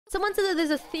Someone said that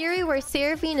there's a theory where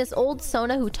Seraphine is old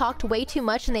Sona who talked way too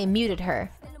much and they muted her.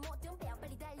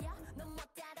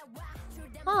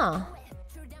 Huh. Oh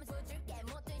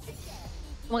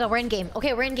my god, we're in game.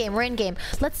 Okay, we're in game. We're in game.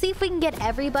 Let's see if we can get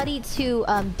everybody to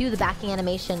do the backing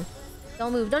animation.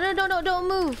 Don't move. No, don't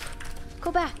move. Go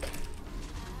back.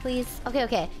 Please. Okay,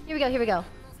 okay. Here we go, here we go.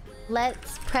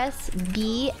 Let's press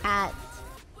B at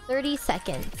 30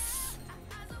 seconds.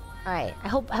 Alright, I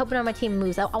hope none of my team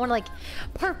moves. I want to like...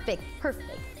 Perfect, perfect.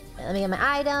 Right, let me get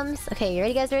my items. Okay, you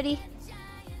ready guys? Ready?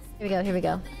 Here we go, here we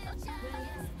go.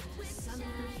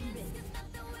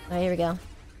 Alright, here we go.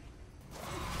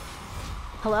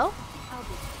 Hello?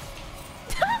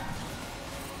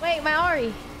 Wait, my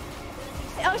Ahri.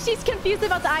 Oh, she's confused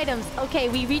about the items. Okay,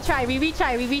 we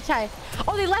retry.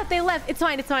 Oh, they left. It's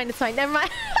fine. Never mind.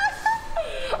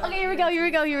 Okay, here we go.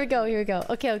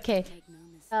 Okay.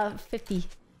 50.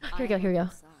 Here we go.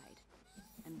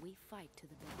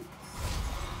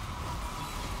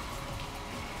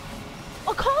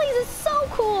 Oh, Collie's is so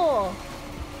cool.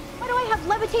 Why do I have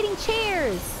levitating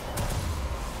chairs?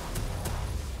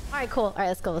 Alright, cool. Alright,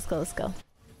 let's go. Alright,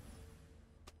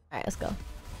 let's go.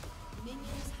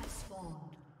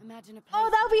 Oh,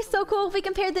 that would be so cool if we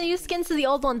compared the new skins to the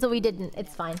old ones, but we didn't.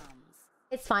 It's fine.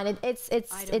 It's fine. It's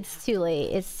too late.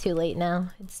 It's too late now.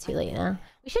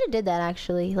 We should have did that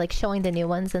actually, like showing the new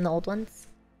ones and the old ones.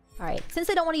 Alright, since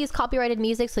I don't want to use copyrighted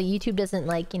music so YouTube doesn't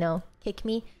like, you know, kick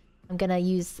me, I'm gonna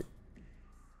use...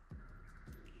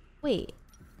 Wait.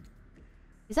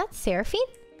 Is that Seraphine?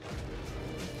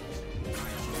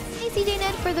 Hey CJ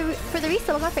Ned for the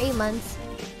resale. I'm for 8 months.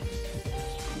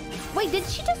 Wait, did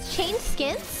she just change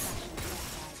skins?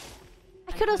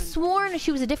 I could have sworn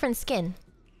she was a different skin.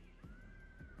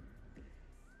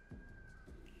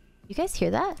 You guys hear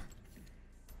that?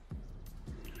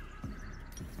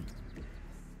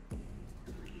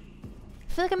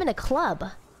 I feel like I'm in a club.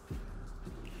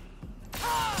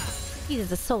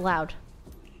 Jesus, it's so loud.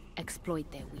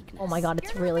 Exploit their weakness. Oh my god,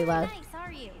 it's really loud. Nice,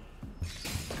 are you?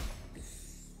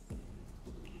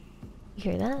 You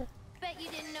hear that? Bet you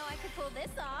didn't know I could pull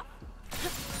this off.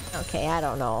 Okay, I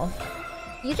don't know.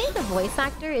 You think the voice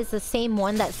actor is the same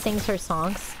one that sings her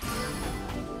songs?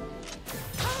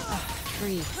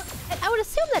 Free. I would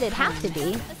assume that it'd have to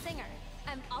be. A singer.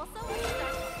 I'm also a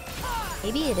star.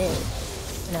 Maybe it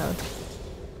is. Who knows?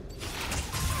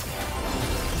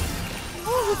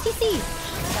 Oh, the CC!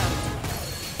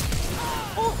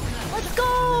 Oh, let's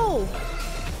go!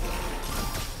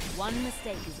 One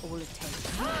mistake is all it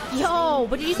takes. Yo,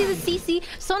 but did you see the CC?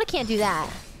 Sona can't do that.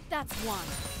 That's one.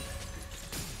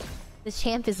 The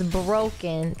champ is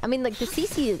broken. I mean, like, the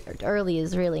CC early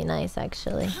is really nice,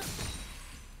 actually.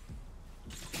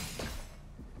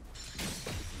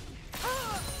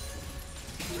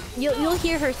 You'll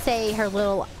hear her say her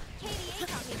little...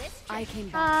 I came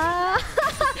back.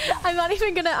 I'm not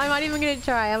even gonna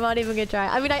try.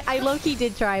 I mean, I low-key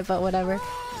did try, but whatever.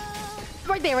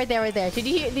 Right there. Did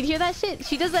you hear that shit?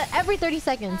 She does that every 30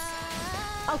 seconds.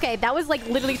 Okay, that was like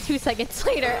literally 2 seconds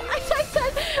later.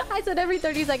 I said every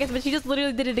 30 seconds, but she just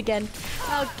literally did it again.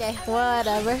 Okay,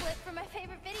 whatever.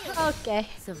 Okay.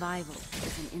 Survival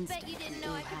is an instinct. Bet you didn't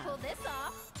know I could pull this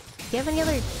off. Do you have any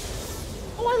other...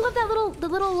 Oh, I love that the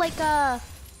little like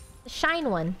shine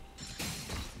one.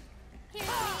 Here's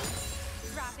me,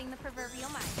 dropping the proverbial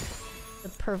mind. The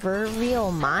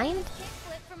proverbial mind?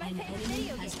 Kickflip from my favorite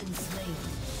video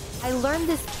game. I learned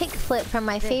this kickflip from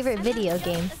my favorite video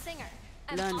game. A singer.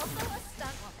 I'm also a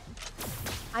stunt woman.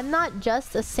 I'm not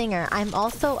just a singer. I'm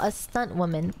also a stunt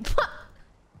woman.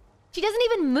 She doesn't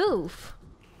even move.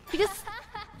 She just...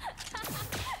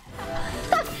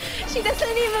 She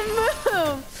doesn't even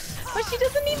move. But she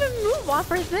doesn't even move off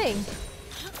her thing.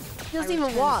 She doesn't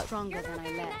even walk. Stronger than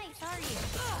I left. Nice, are you?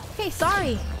 Okay,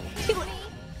 sorry. She... Me,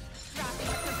 dropping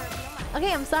the proverbial mind.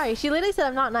 Okay, I'm sorry. She literally said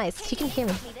I'm not nice. She can hear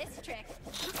me. Me this trick.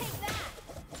 Take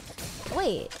that.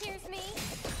 Wait. Here's me,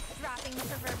 dropping the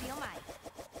proverbial mic.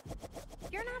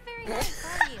 You're not very nice,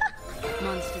 are you?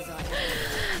 Monsters are.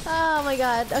 Oh my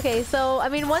god. Okay, so, I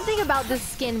mean, one thing about this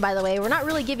skin, by the way, we're not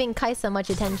really giving Kaisa much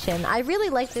attention. I really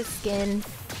like this skin.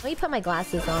 Let me put my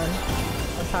glasses on.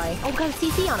 Oh, sorry. Oh, got a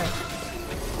CC on her.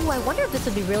 Ooh, I wonder if this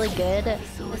would be really good.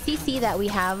 The CC that we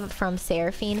have from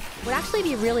Seraphine would actually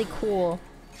be really cool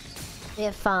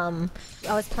if, I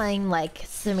was playing, like,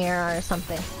 Samira or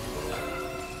something.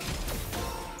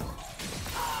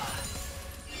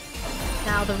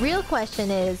 Now, the real question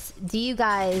is, do you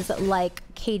guys like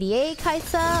KDA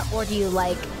Kaisa, or do you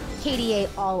like KDA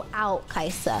all-out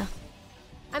Kaisa?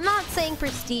 I'm not saying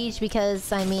prestige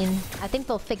because, I mean, I think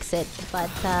they'll fix it. But,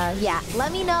 yeah,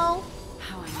 let me know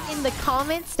in the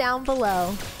comments down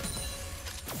below.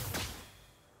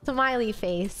 Smiley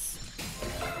face.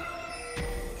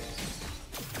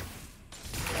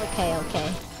 Okay,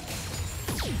 okay.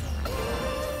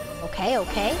 Okay,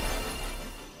 okay.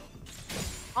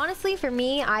 Honestly, for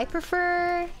me, I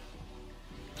prefer...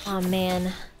 Oh,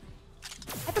 man.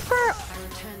 I prefer... I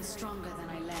return stronger than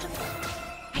I left.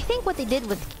 I think what they did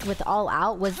with All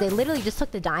Out was they literally just took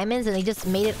the diamonds and they just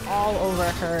made it all over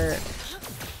her...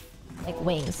 like,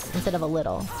 wings, instead of a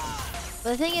little.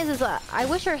 But the thing is I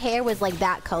wish her hair was like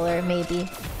that color, maybe.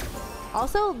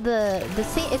 Also,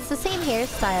 it's the same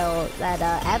hairstyle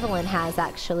that Evelyn has,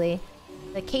 actually.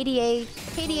 The KDA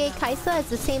Kaisa is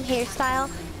the same hairstyle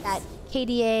that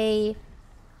KDA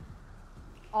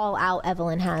All Out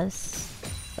Evelyn has.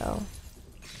 So,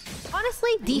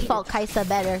 honestly, default Kaisa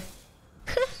better.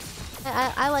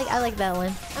 I like that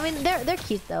one. I mean, they're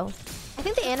cute though. I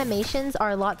think the animations are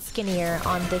a lot skinnier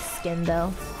on this skin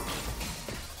though.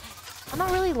 I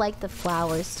don't really like the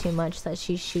flowers too much that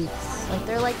she shoots. Like,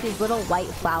 they're like these little white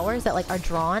flowers that like are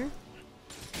drawn.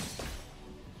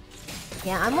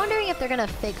 Yeah, I'm wondering if they're gonna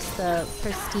fix the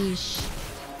prestige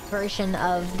version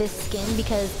of this skin,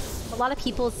 because a lot of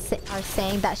people are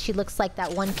saying that she looks like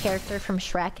that one character from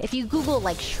Shrek. If you Google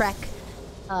like Shrek,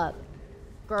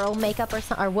 girl makeup or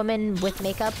woman with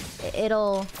makeup,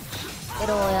 you'll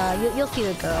see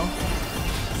the girl.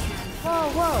 Whoa,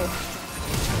 whoa.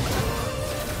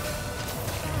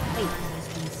 Wait,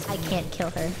 I can't kill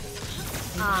her.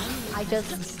 I just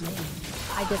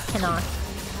cannot.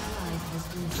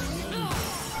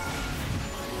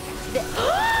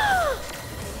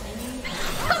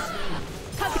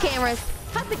 Cut the cameras.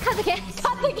 Cut the cameras.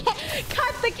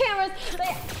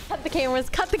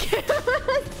 Cut the cameras.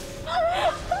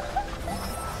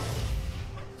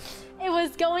 It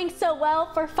was going so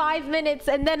well for 5 minutes,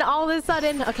 and then all of a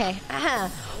sudden, okay,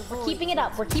 we're keeping it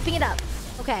up.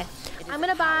 Okay, I'm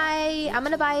gonna buy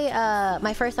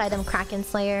my first item, Kraken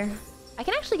Slayer. I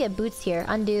can actually get boots here.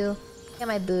 Undo. Get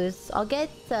my boots. I'll get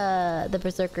the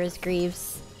Berserker's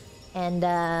Greaves. And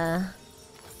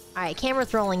alright,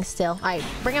 camera's rolling still. Alright,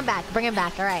 bring him back.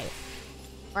 Alright,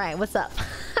 what's up?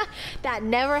 That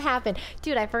never happened.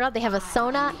 Dude, I forgot they have a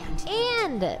Sona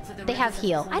and they have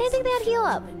heal. I didn't think they had heal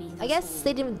up. I guess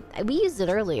they didn't. We used it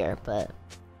earlier, but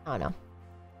I don't know.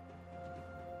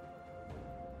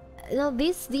 You know,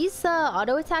 these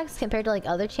auto attacks compared to like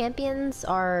other champions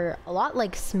are a lot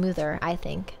like smoother, I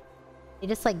think. They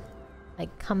just like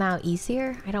come out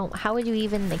easier. How would you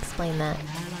even explain that?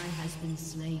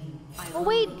 Oh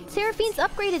wait, Seraphine's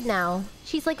upgraded now.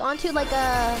 She's like onto like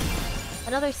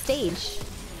another stage.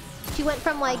 She went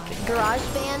from like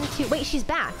GarageBand to... Wait, she's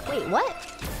back. Wait, what?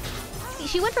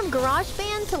 She went from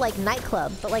GarageBand to like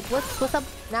nightclub, but like what's up?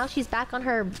 Now she's back on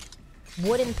her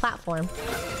wooden platform.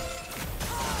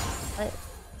 What?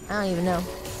 I don't even know.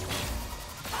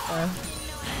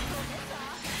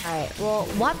 Alright, well,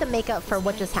 we'll have to make up for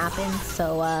what just happened,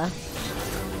 so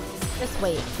just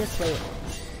wait.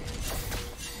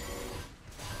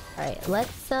 Alright,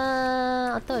 let's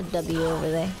I'll throw a W over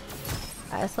there.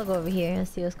 Alright, let's go over here and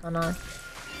see what's going on.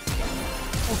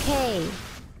 Okay.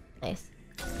 Nice.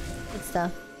 Good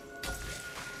stuff.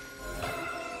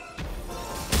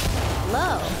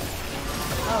 Hello.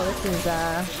 Oh, this is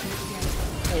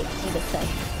wait a sec.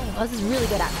 Oh, this is really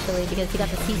good actually, because he got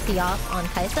the CC off on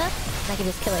Kaisa, and I can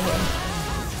just kill her here.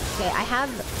 Okay, I have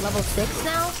level 6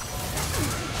 now.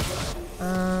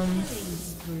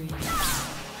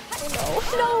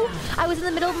 No! I was in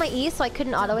the middle of my E, so I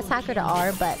couldn't auto attack her to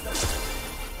R, but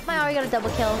my Ahri got a double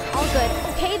kill. All good.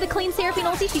 Okay, the clean Seraphine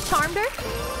ulti, she charmed her.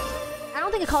 I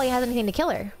don't think Akali has anything to kill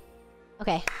her.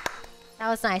 Okay. That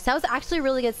was nice. That was actually a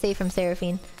really good save from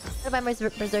Seraphine. I'm gonna buy my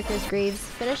Berserker's Greaves.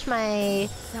 Finish my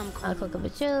Cloak of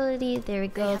Agility. There we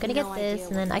go. Gonna get this,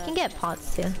 and then I can get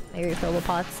pots too. My refillable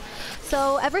pots.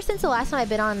 So, ever since the last time I've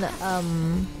been on,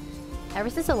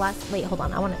 wait, hold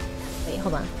on. Wait,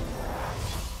 hold on.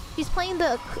 She's playing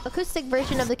the acoustic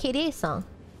version of the KDA song.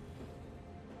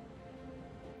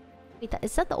 Wait,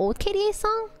 is that the old KDA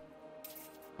song?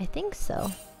 I think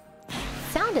so.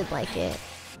 Sounded like it.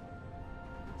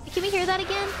 Can we hear that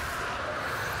again?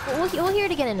 We'll hear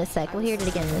it again in a sec. She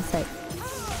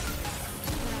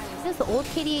does the old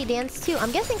KDA dance too.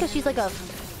 I'm guessing because she's like a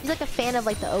fan of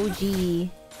like the OG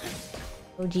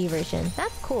version.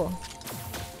 That's cool.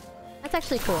 That's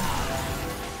actually cool.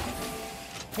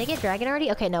 Did they get dragon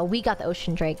already? Okay, no, we got the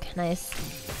ocean drake. Nice.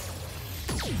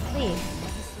 Wait.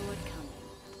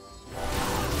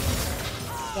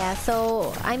 Yeah,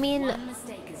 so I mean,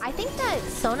 I think that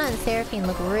Sona and Seraphine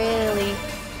look really...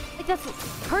 Like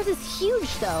hers is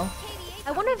huge though.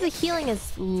 I wonder if the healing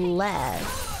is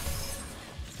less.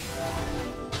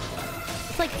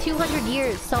 It's like 200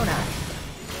 years, Sona.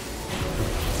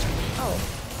 Oh.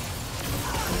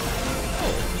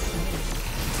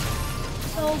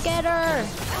 Go get her!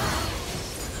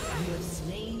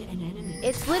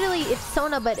 It's literally, it's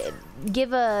Sona, but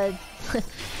give a...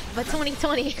 but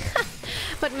 2020.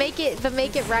 but make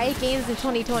it Riot Games in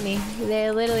 2020.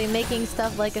 They're literally making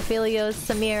stuff like Aphelios,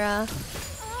 Samira.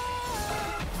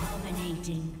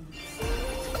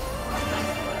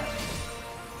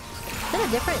 Is that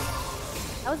a different...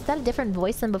 Was that a different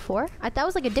voice than before? That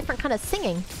was like a different kind of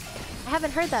singing. I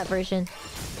haven't heard that version.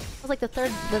 That was like the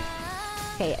third...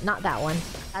 Okay, not that one.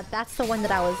 That's the one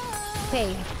that I was...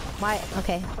 Okay, why...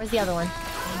 Okay, where's the other one?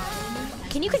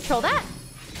 Can you control that?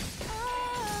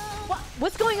 What?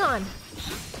 What's going on?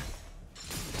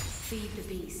 Feed the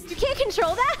beast. You can't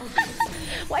control that?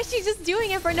 Why is she just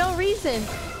doing it for no reason?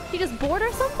 She just bored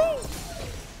or something?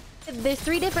 There's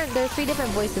three different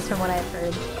voices from what I've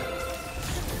heard.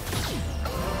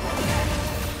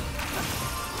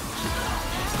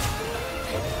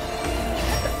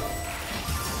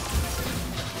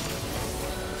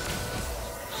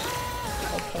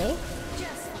 Okay.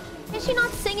 Can she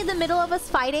not sing in the middle of us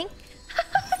fighting?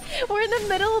 We're in the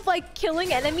middle of like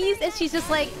killing enemies and she's just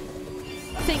like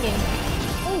singing.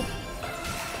 Oh,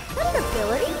 is that an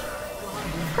ability?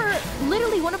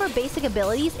 Literally one of her basic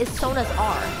abilities is Sona's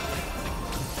R.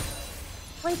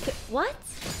 Like, what?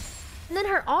 And then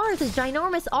her R is a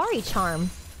ginormous Ahri charm.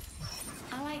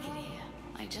 I like it here.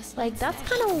 I just like, that's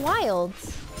kind of wild.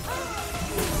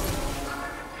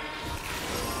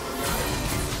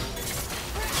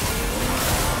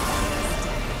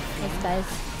 Thanks, guys.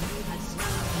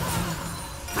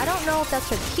 I don't know if that's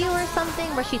her Q or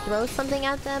something, where she throws something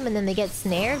at them and then they get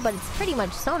snared, but it's pretty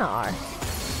much Sona R.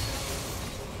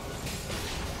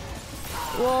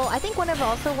 Well, I think one of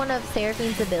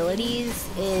Seraphine's abilities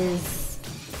is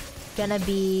gonna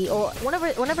be... Or one of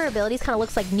her abilities kind of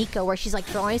looks like Nico, where she's like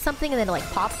throwing something and then it like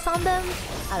pops on them.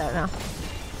 I don't know.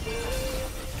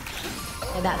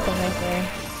 Yeah, that thing right there.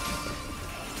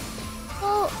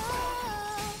 Well...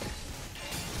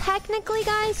 Technically,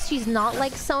 guys, she's not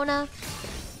like Sona.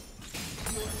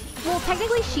 Well,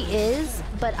 technically she is,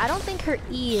 but I don't think her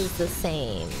E is the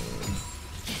same.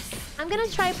 I'm gonna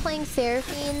try playing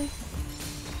Seraphine.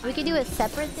 We could do a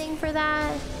separate thing for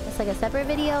that. It's like a separate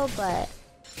video, but...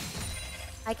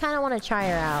 I kind of want to try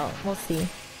her out. We'll see.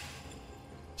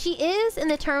 She is, in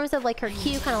the terms of like her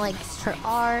Q, kind of like her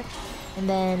R, and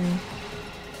then...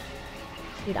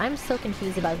 Dude, I'm so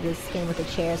confused about this skin with the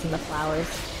chairs and the flowers.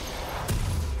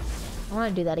 I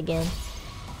want to do that again.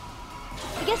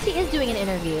 I guess she is doing an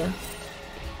interview.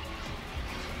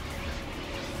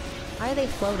 Why are they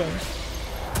floating?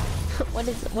 What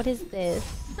is this?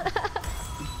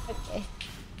 Okay.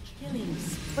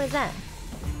 What is that?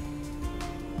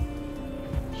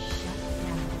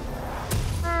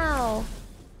 Wow.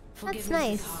 That's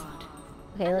nice.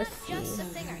 Okay, let's see. Just a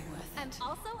singer. I'm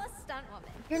also a stunt woman.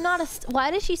 You're not a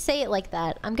why did she say it like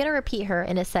that? I'm gonna repeat her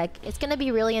in a sec. It's gonna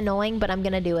be really annoying, but I'm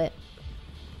gonna do it.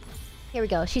 Here we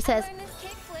go. She says... I learned this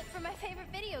kickflip from my favorite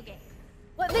video game.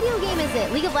 What video game is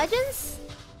it? League of Legends?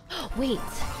 Wait.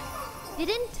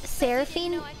 Didn't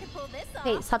Seraphine...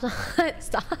 Wait, stop.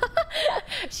 Stop.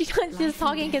 She's just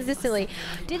talking consistently.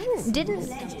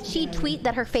 Didn't she tweet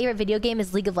that her favorite video game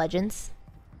is League of Legends?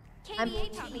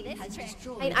 KDA taught me this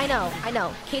trick. I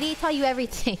know. KDA taught you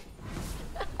everything.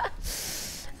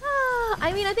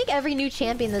 I mean, I think every new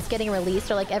champion that's getting released,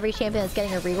 or like every champion that's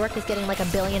getting a rework, is getting like a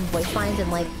billion voice lines,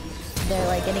 and like they're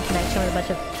like getting connection with a bunch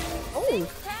of... Oh!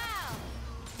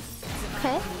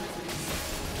 Okay.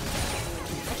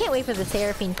 I can't wait for the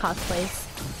Seraphine cosplays.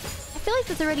 I feel like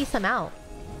there's already some out.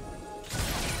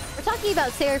 We're talking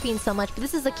about Seraphine so much, but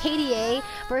this is a KDA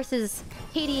versus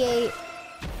KDA...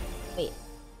 Wait.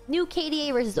 New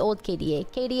KDA versus old KDA.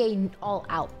 KDA all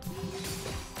out.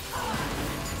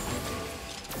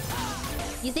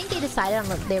 You think they decided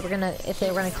on if they were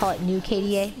gonna call it new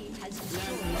KDA?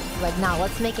 Like, nah,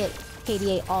 let's make it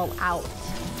KDA all out.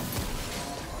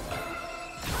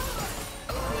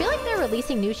 I feel like they're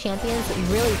releasing new champions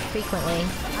really frequently.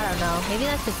 I don't know. Maybe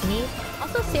that's just me.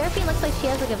 Also, Seraphine looks like she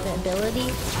has like an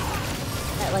ability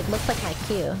that like looks like my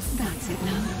Q. That's it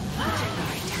now.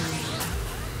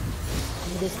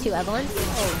 There's two Evelyns.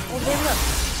 Oh, there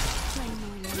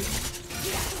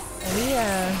we go.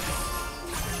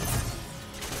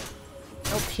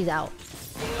 Oh, she's out.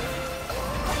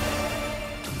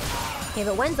 Okay,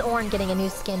 but when's Ornn getting a new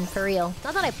skin for real?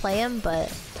 Not that I play him,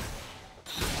 but...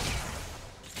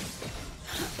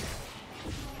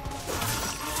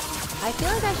 I feel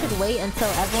like I should wait until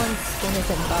Evelyn's skin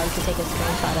isn't bugged to take a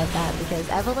screenshot of that, because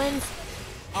Evelyn's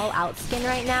all-out skin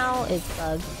right now is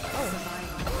bugged. Oh,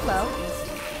 hello.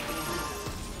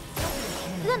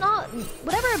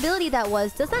 whatever ability that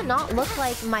was, does that not look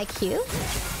like my Q?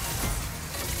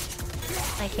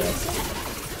 My Q.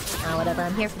 Ah, whatever.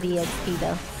 I'm here for the XP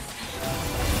though.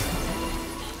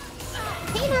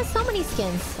 Kane has so many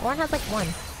skins. Ornn has like one.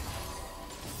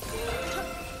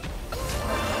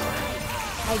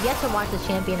 I've yet to watch the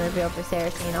champion reveal for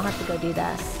Seraphine. I'll have to go do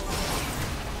that.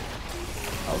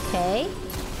 Okay.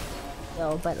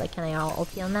 Yo, but like, can I all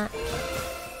ulti on that?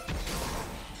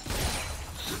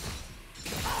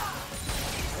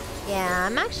 Yeah,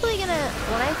 I'm actually gonna...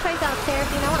 When I try out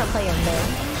Seraphine, I want to play him there.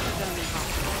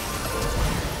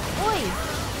 Oi!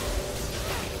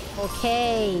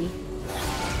 Okay.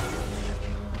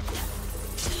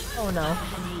 Oh no.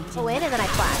 Oh, in and then I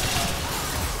flash.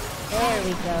 There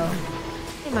we go.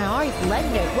 Hey, my Ahri's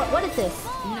legendary. What is this?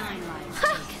 9 lives.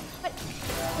 Ha! What?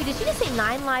 Wait, did she just say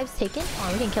 9 lives taken? Oh,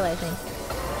 we didn't kill her, I think.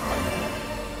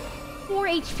 4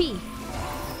 HP.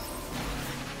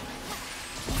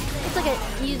 It's like a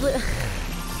usually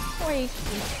 4 HP.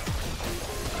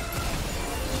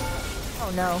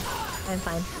 Oh no, I'm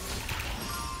fine.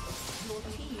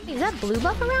 Wait, is that blue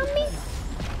buff around me?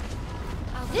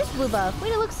 This blue buff.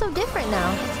 Wait, it looks so different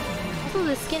now. Also,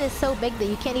 the skin is so big that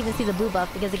you can't even see the blue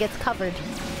buff because it gets covered.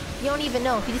 You don't even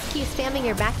know. If you just keep spamming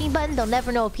your backing button, they'll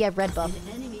never know if you have red buff.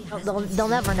 They'll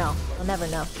never know. They'll never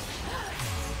know.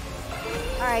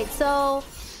 Alright, so...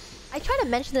 I tried to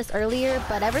mention this earlier,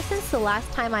 but ever since the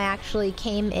last time I actually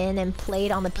came in and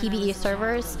played on the PvE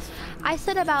servers, I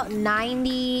said about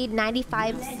 90,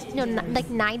 95, like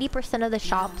 90% of the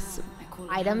shop's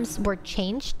items were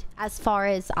changed as far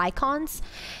as icons.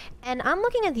 And I'm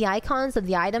looking at the icons of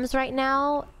the items right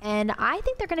now, and I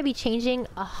think they're going to be changing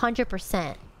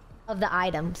 100% of the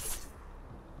items.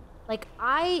 Like,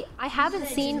 I haven't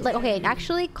seen, like, okay,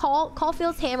 actually,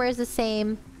 Caulfield's hammer is the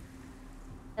same.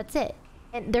 That's it.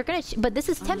 And they're gonna, but this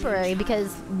is temporary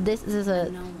because this is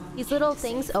these little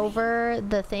things over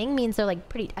the thing means they're like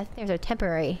pretty, I think they're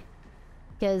temporary.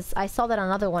 Because I saw that on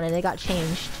another one and it got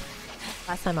changed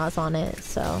last time I was on it,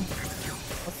 so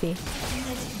we'll see.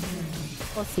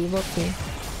 We'll see, we'll see.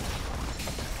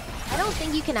 I don't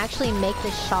think you can actually make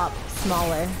the shop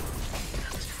smaller.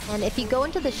 And if you go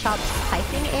into the shop's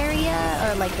typing area,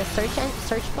 or like the search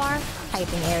bar,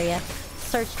 typing area,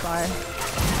 search bar,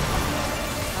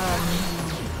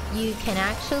 you can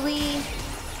actually...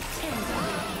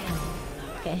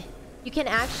 Okay. You can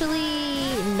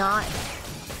actually not,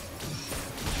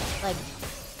 like,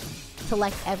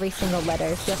 select every single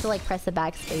letter. So you have to, like, press the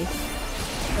backspace.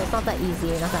 So it's not that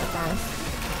easy or not that fast.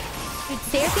 Dude,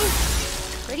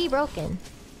 Seraphine's pretty broken.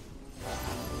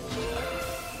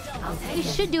 We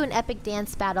should do an epic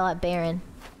dance battle at Baron.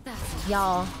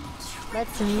 Y'all,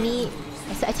 let's meet...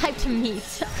 I typed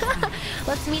meet.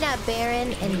 Let's meet at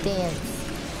Baron and dance.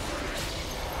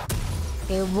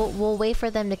 Okay, we'll wait for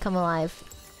them to come alive.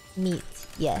 Meet,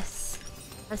 yes.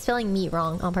 I'm spelling meat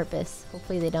wrong on purpose.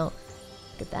 Hopefully they don't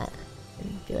look at that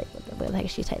and be like, what the heck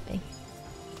is she typing?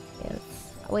 Okay,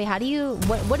 wait, how do you...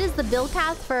 What is the build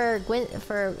path for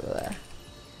Rageblade?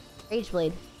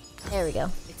 There we go.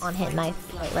 On hit knife.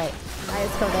 Right. Alright,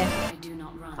 let's go there.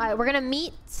 Alright, we're gonna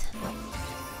meet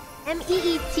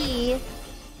M-E-E-T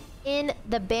in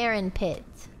the Baron pit.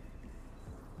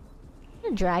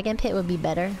 The Dragon pit would be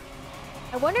better.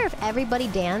 I wonder if everybody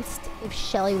danced, if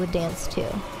Shelly would dance too.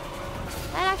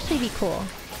 That'd actually be cool.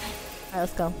 Alright,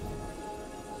 let's go.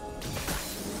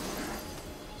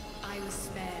 I was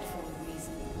spared for a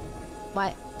reason.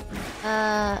 Why?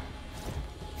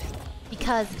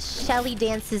 Because Shelly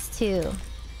dances too.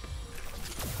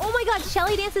 Oh my god,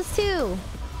 Shelly dances too!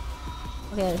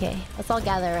 Okay. Let's all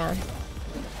gather around.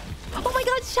 Oh my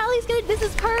god, Shelly's gonna... This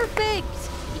is perfect!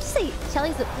 Did you say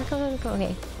Shelly's... Go.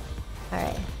 Okay.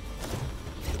 Alright.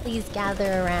 Please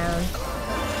gather around.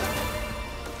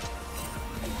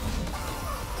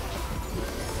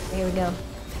 Here we go.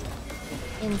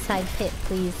 Inside pit,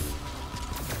 please.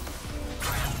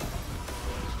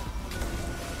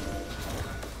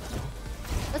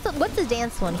 What's the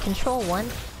dance one? Control 1?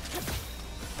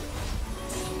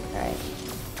 Alright.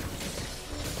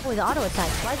 Oh, the auto attack.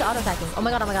 Why is the auto attacking? Oh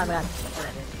my god.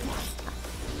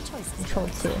 Control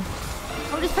 2.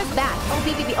 Oh, just press back. Oh,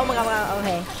 B. Oh my god.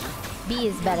 Okay. B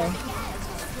is better.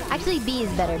 Actually, B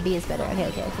is better. Okay.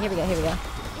 Here we go.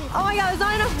 Oh my god, there's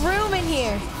not enough room in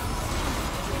here.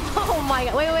 Oh my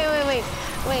god.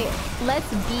 Wait. Let's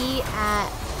be at...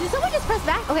 Did someone just press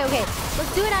back? Okay.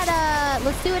 Let's do it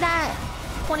at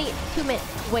 22 minutes.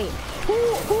 Wait.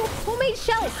 Who made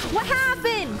Shelly? What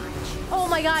happened? Oh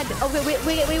my god. Okay,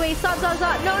 wait. Stop.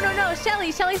 No.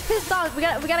 Shelly's pissed off. We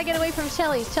gotta get away from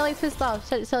Shelly. Shelly's pissed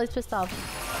off. Okay.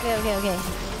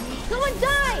 Someone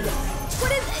died!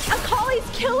 What is it? A call Shelly's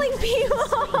killing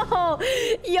people!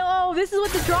 Yo, this is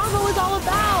what the drama was all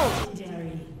about!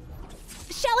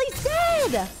 Shelly's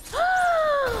dead!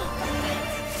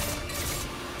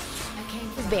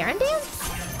 Is Baron dance?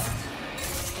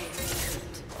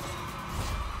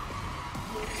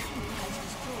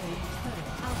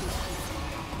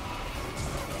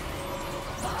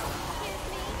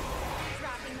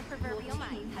 Dropping the proverbial mic.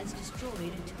 Has destroyed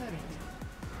a turret.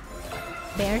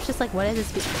 Baron's just like, what is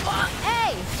this? Oh,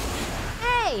 hey!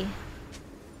 Hey!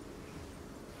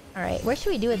 Alright, where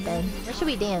should we do it then? Where should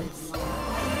we dance?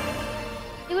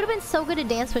 It would have been so good to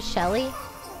dance with Shelly.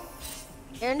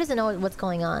 Aaron doesn't know what's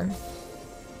going on.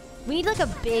 We need like a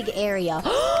big area.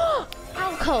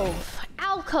 Alcove!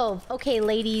 Alcove! Okay,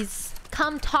 ladies.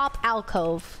 Come top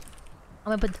alcove.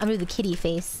 I'm gonna do the kitty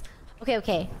face. Okay,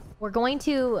 okay. We're going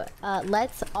to,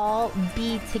 let's all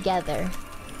be together.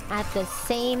 At the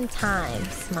same time.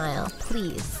 Smile,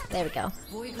 please. There we go.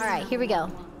 Alright, here we go.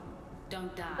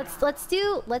 Don't die. Let's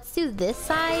do this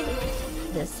side.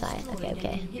 This side. Okay,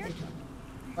 okay.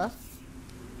 Hello?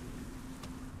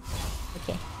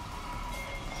 Okay.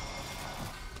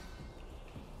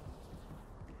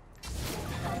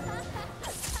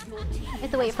 I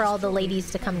have to wait for all the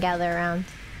ladies to come gather around.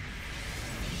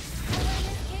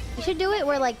 You should do it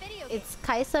where like it's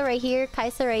Kaisa right here,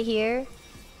 Kaisa right here.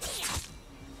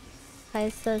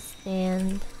 Kaisa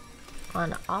stand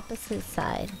on opposite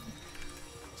side.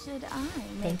 Should I?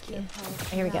 Thank you.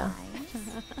 Here we go.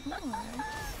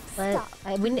 But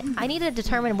I need to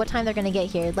determine what time they're gonna get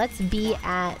here. Let's be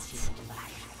at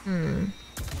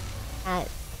at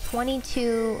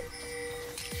 22.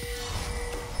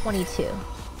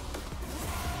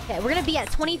 Okay, we're gonna be at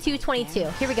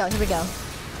 22:22. Here we go. Here we go.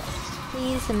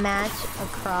 Please match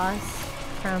across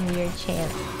from your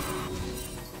champ.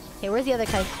 Okay, where's the other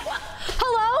guy?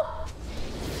 Hello?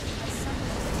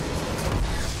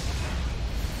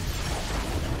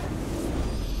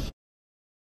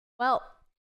 Well.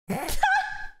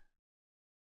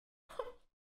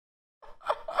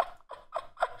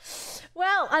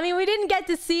 Well, I mean, we didn't get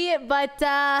to see it, but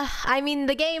I mean,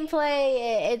 the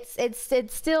gameplay, it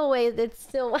still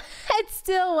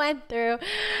went through.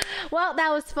 Well,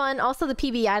 that was fun. Also, the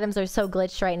PB items are so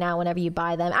glitched right now whenever you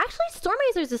buy them. Actually, Storm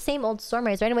Razor's the same old Storm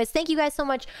Razor. Anyways, thank you guys so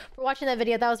much for watching that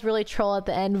video. That was really troll at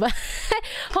the end, but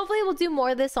hopefully we'll do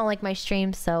more of this on like my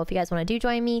streams. So if you guys want to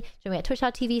join me at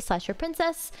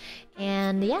twitch.tv/yourprincess.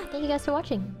 And yeah, thank you guys for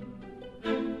watching.